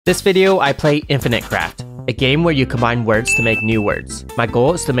This video, I play Infinite Craft, a game where you combine words to make new words. My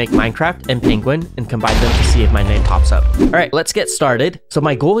goal is to make Minecraft and Penguin and combine them to see if my name pops up. Alright, let's get started. So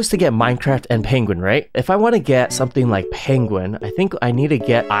my goal is to get Minecraft and Penguin, right? If I want to get something like Penguin, I think I need to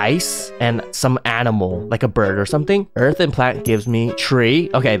get ice and some animal, like a bird or something. Earth and plant gives me tree.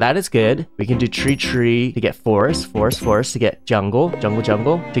 Okay, that is good. We can do tree to get forest to get jungle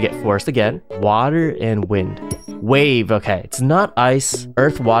to get forest again. Water and wind. Wave, okay. It's not ice.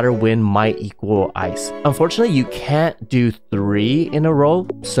 Earth, water, wind might equal ice. Unfortunately, you can't do 3 in a row.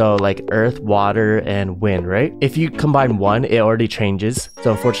 So like earth, water, and wind, right? If you combine 1, it already changes. So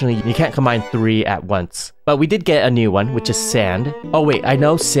unfortunately, you can't combine 3 at once. But we did get a new one, which is sand. Oh wait, I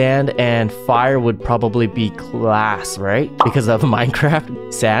know sand and fire would probably be glass, right? Because of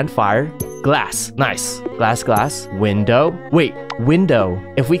Minecraft. Sand, fire, glass. Nice. Glass. Window. Wait, window.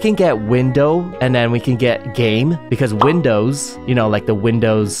 If we can get window and then we can get game, because Windows, you know, like the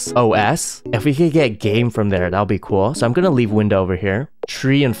Windows OS, if we could get game from there, that'll be cool. So I'm gonna leave window over here.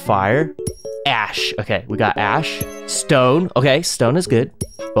 Tree and fire. Ash. Okay, we got ash. Stone. Okay, stone is good.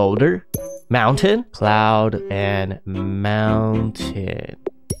 Boulder. Mountain. Cloud and mountain.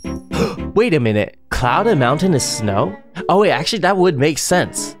 Wait a minute. Cloud and mountain is snow? Oh wait, actually that would make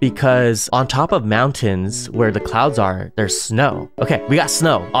sense because on top of mountains where the clouds are, there's snow. Okay, we got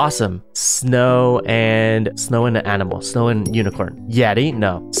snow. Awesome. Snow and an animal. Snow and unicorn. Yeti?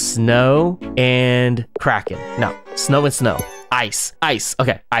 No. Snow and kraken. No. Snow and snow. Ice.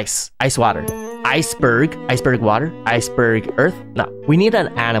 Okay, ice. Ice water. Iceberg water. Iceberg earth. No. We need an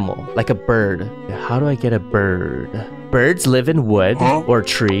animal, like a bird. How do I get a bird? Birds live in wood, or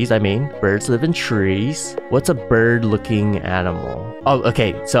trees, I mean. Birds live in trees. What's a bird-looking animal? Oh,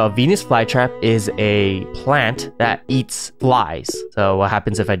 okay. So a Venus flytrap is a plant that eats flies. So what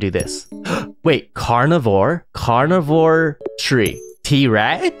happens if I do this? Wait, carnivore? Carnivore tree.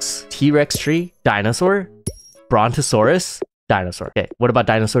 T-Rex? T-Rex tree? Dinosaur? Brontosaurus? Dinosaur. Okay, what about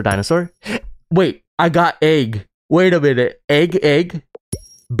dinosaur? Wait, I got egg. Wait a minute. Egg.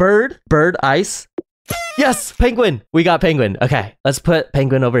 Bird, ice. Yes, penguin. We got penguin. Okay, let's put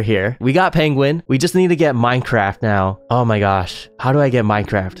penguin over here. We got penguin. We just need to get Minecraft now. Oh my gosh. How do I get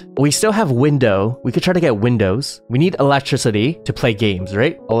Minecraft? We still have window. We could try to get windows. We need electricity to play games,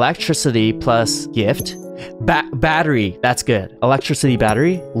 right? Electricity plus gift. Battery. That's good. Electricity,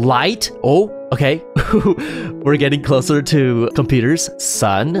 battery. Light. Oh, okay. We're getting closer to computers.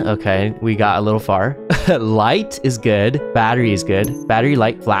 Sun. Okay, we got a little far. Light is good. Battery is good. Battery,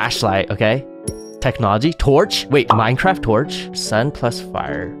 light, flashlight. Okay. Technology, torch. Wait, Minecraft torch. Sun plus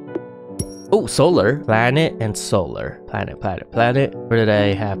fire. Oh, solar. Planet and solar. Planet. Where did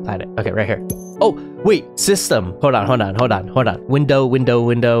I have planet? Okay, right here. Oh, wait, system. Hold on.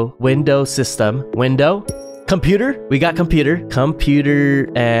 Window system. Window. Computer. We got computer. Computer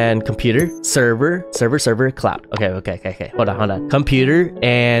and computer. Server. Cloud. Okay. Hold on. Computer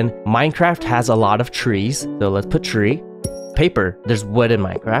and Minecraft has a lot of trees. So let's put tree. Paper. There's wood in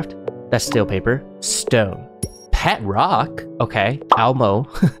Minecraft. That's still paper. Stone. Pet rock. Okay. Elmo.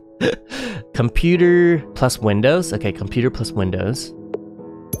 Computer plus windows. Okay, computer plus windows.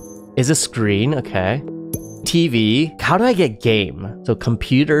 Is a screen. Okay. TV. How do I get game? So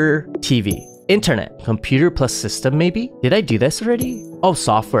computer, TV. Internet. Computer plus system maybe? Did I do this already? Oh,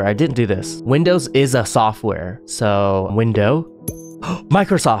 software. I didn't do this. Windows is a software. So window.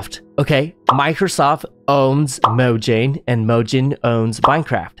 Microsoft. Okay. Microsoft owns Mojang and Mojang owns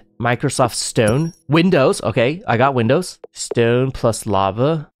Minecraft. Microsoft Stone. Windows. Okay, I got Windows. Stone plus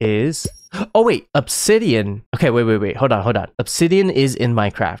lava is... Oh wait, Obsidian. Okay, wait. Hold on. Obsidian is in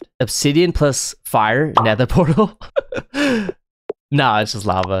Minecraft. Obsidian plus fire, nether portal. Nah, it's just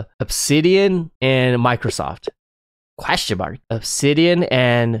lava. Obsidian and Microsoft. Question mark. Obsidian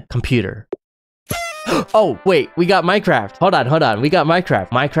and computer. Oh, wait, we got Minecraft. Hold on. We got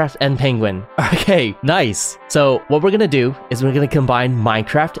Minecraft and Penguin. Okay, nice. So what we're gonna do is we're gonna combine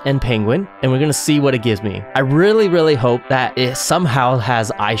Minecraft and Penguin and we're gonna see what it gives me. I really hope that it somehow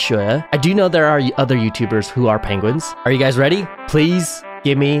has iShoya. I do know there are other YouTubers who are penguins. Are you guys ready? Please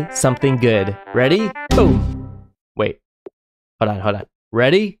give me something good. Ready? Boom. Wait. Hold on.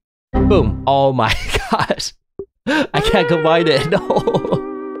 Ready? Boom. Oh my gosh. I can't combine it. No.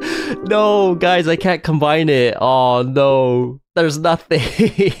 No, guys, I can't combine it. Oh, no. There's nothing.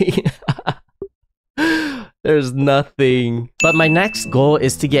 There's nothing. But my next goal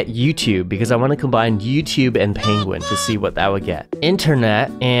is to get YouTube because I want to combine YouTube and Penguin to see what that would get.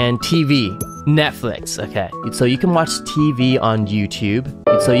 Internet and TV. Netflix. Okay. So you can watch TV on YouTube.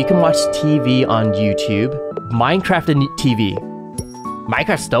 Minecraft and TV.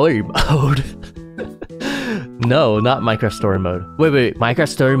 Minecraft story mode. No, not Minecraft story mode. Wait, Minecraft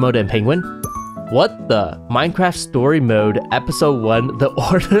story mode and Penguin? What the? Minecraft story mode, episode 1, the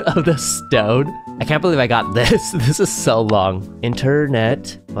Order of the Stone? I can't believe I got this. This is so long.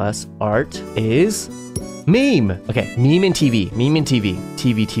 Internet plus art is meme. Okay, meme and TV. Meme and TV.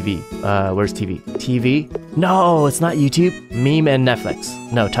 TV. Where's TV? TV? No, it's not YouTube. Meme and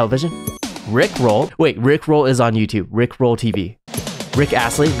Netflix. No, television. Rickroll. Wait, Rickroll is on YouTube. Rickroll TV. Rick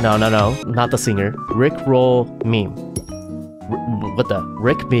Astley? No, not the singer. Rickroll meme. What the?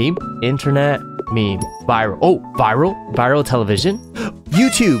 Rick meme? Internet meme. Viral. Oh, viral television?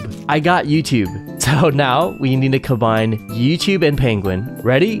 YouTube. I got YouTube. So now we need to combine YouTube and Penguin.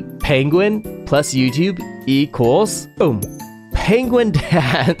 Ready? Penguin plus YouTube equals, boom, Penguin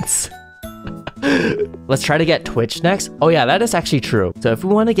dance. Let's try to get Twitch next. Oh yeah, that is actually true. So if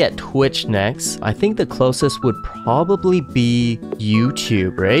we want to get Twitch next, I think the closest would probably be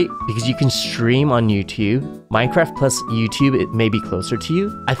YouTube, right? Because you can stream on YouTube. Minecraft plus YouTube, it may be closer to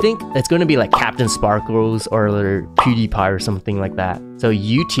you. I think it's going to be like Captain Sparkles or PewDiePie or something like that. So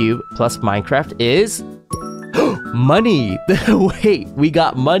YouTube plus Minecraft is money. Wait, we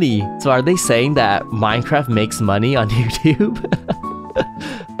got money. So are they saying that Minecraft makes money on YouTube?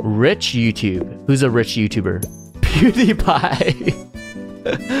 Rich YouTube. Who's a rich YouTuber? PewDiePie.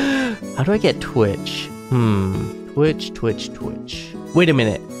 How do I get Twitch? Twitch. Wait a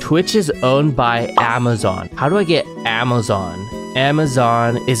minute. Twitch is owned by Amazon. How do I get Amazon?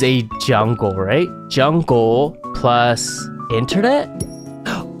 Amazon is a jungle, right? Jungle plus internet?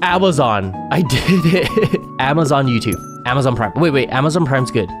 Amazon. I did it. Amazon YouTube. Amazon Prime. Wait. Amazon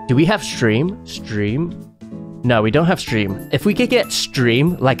Prime's good. Do we have stream? Stream? No, we don't have stream. If we could get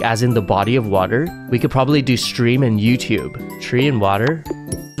stream, like as in the body of water, we could probably do stream and YouTube. Tree and water.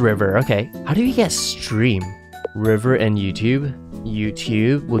 River. Okay. How do we get stream? River and YouTube.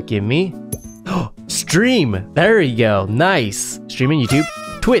 YouTube will give me stream. There we go. Nice. Stream and YouTube.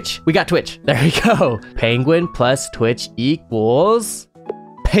 Twitch. We got Twitch. There we go. Penguin plus Twitch equals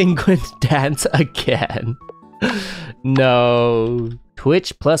Penguin dance again. No.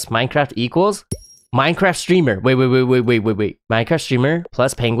 Twitch plus Minecraft equals Minecraft streamer. Wait. Minecraft streamer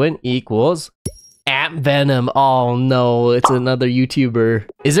plus Penguin equals Ant Venom. Oh no, it's another YouTuber.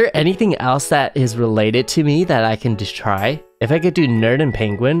 Is there anything else that is related to me that I can just try? If I could do Nerd and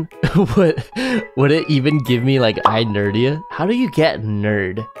Penguin, would it even give me like iNerdia? How do you get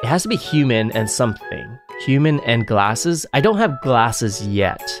nerd? It has to be human and something. Human and glasses? I don't have glasses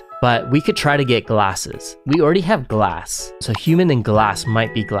yet, but we could try to get glasses. We already have glass, so human and glass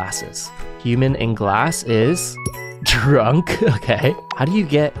might be glasses. Human and glass is drunk. Okay. How do you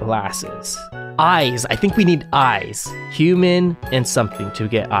get glasses? Eyes. I think we need eyes. Human and something to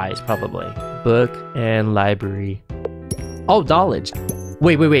get eyes, probably. Book and library. Oh, knowledge.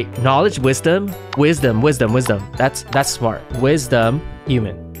 Wait. Knowledge, wisdom. That's smart. Wisdom,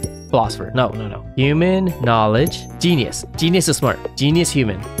 human. Philosopher. No. Human, knowledge, genius. Genius is smart. Genius,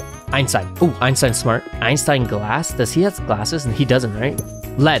 human. Einstein. Oh, Einstein's smart. Einstein glass. Does he have glasses? And he doesn't, right?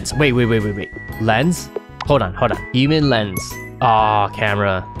 Lens. Wait. Lens? Hold on. Human lens. Aw,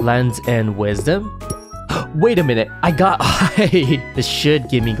 camera. Lens and wisdom? Wait a minute. I got eye. This should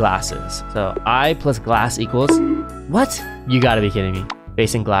give me glasses. So eye plus glass equals... What? You gotta be kidding me.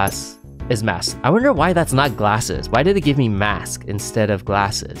 Facing glass is mask. I wonder why that's not glasses. Why did it give me mask instead of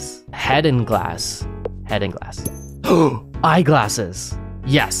glasses? Head and glass. Eyeglasses.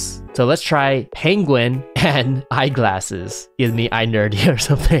 Yes. So let's try penguin and eyeglasses. Give me iNerdy or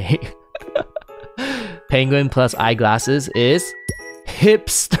something. Penguin plus eyeglasses is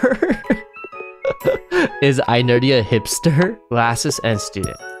hipster. Is iNerdy a hipster? Glasses and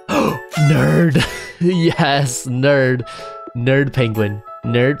student. Nerd. Yes, nerd. Nerd penguin.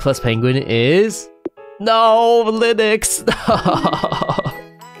 Nerd plus penguin is... No, Linux.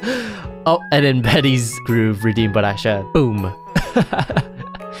 Oh, and then Betty's groove redeemed by Asha. Boom.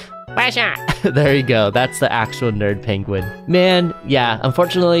 There you go. That's the actual nerd penguin. Man, yeah,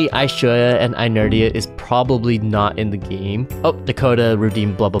 unfortunately, iShoya and iNerdia is probably not in the game. Oh, Dakota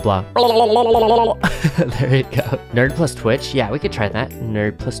redeemed blah, blah, blah. There you go. Nerd plus Twitch. Yeah, we could try that.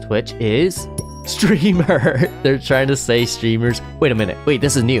 Nerd plus Twitch is streamer. They're trying to say streamers. Wait a minute. Wait,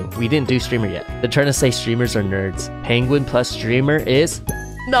 this is new. We didn't do streamer yet. They're trying to say streamers are nerds. Penguin plus streamer is...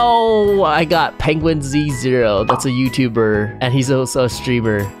 No, I got Penguin Z0. That's a YouTuber, and he's also a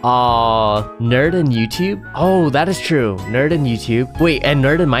streamer. Aw, nerd and YouTube? Oh, that is true. Nerd and YouTube. Wait, and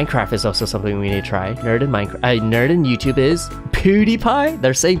nerd and Minecraft is also something we need to try. Nerd and Minecraft. Nerd and YouTube is PewDiePie.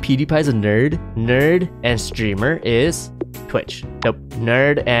 They're saying PewDiePie is a nerd. Nerd and streamer is Twitch. Nope.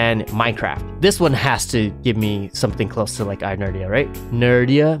 Nerd and Minecraft. This one has to give me something close to like iNerdia, right?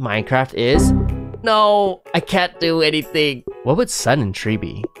 Nerdia, Minecraft is No, I can't do anything. What would sun and tree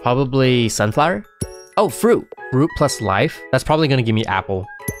be? Probably sunflower? Oh, fruit. Fruit plus life? That's probably gonna give me apple.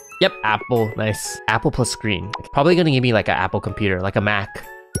 Yep, apple. Nice. Apple plus screen. Probably gonna give me like an Apple computer, like a Mac.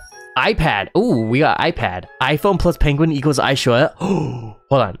 iPad. Ooh, we got iPad. iPhone plus penguin equals iShoya. Oh,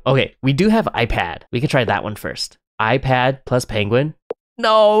 hold on. Okay, we do have iPad. We can try that one first. iPad plus penguin.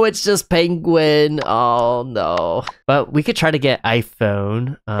 No, it's just penguin. Oh no. But we could try to get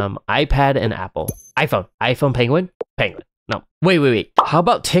iPhone, iPad, and Apple. iPhone, penguin, penguin. No. Wait. How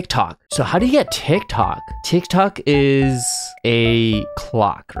about TikTok? So how do you get TikTok? TikTok is a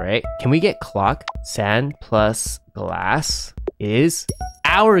clock, right? Can we get clock? Sand plus glass is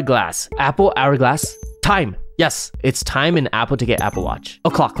hourglass. Apple, hourglass, time. Yes, it's time in Apple to get Apple Watch.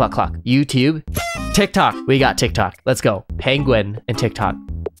 Oh, clock. YouTube, TikTok. We got TikTok. Let's go. Penguin and TikTok.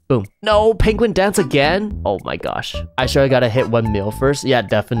 Boom. No, penguin dance again? Oh my gosh. I sure I gotta hit 1 mil first. Yeah,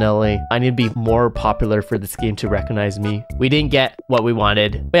 definitely. I need to be more popular for this game to recognize me. We didn't get what we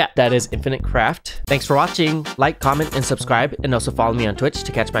wanted. But yeah, that is Infinite Craft. Thanks for watching. Like, comment, and subscribe. And also follow me on Twitch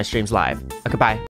to catch my streams live. Okay, bye.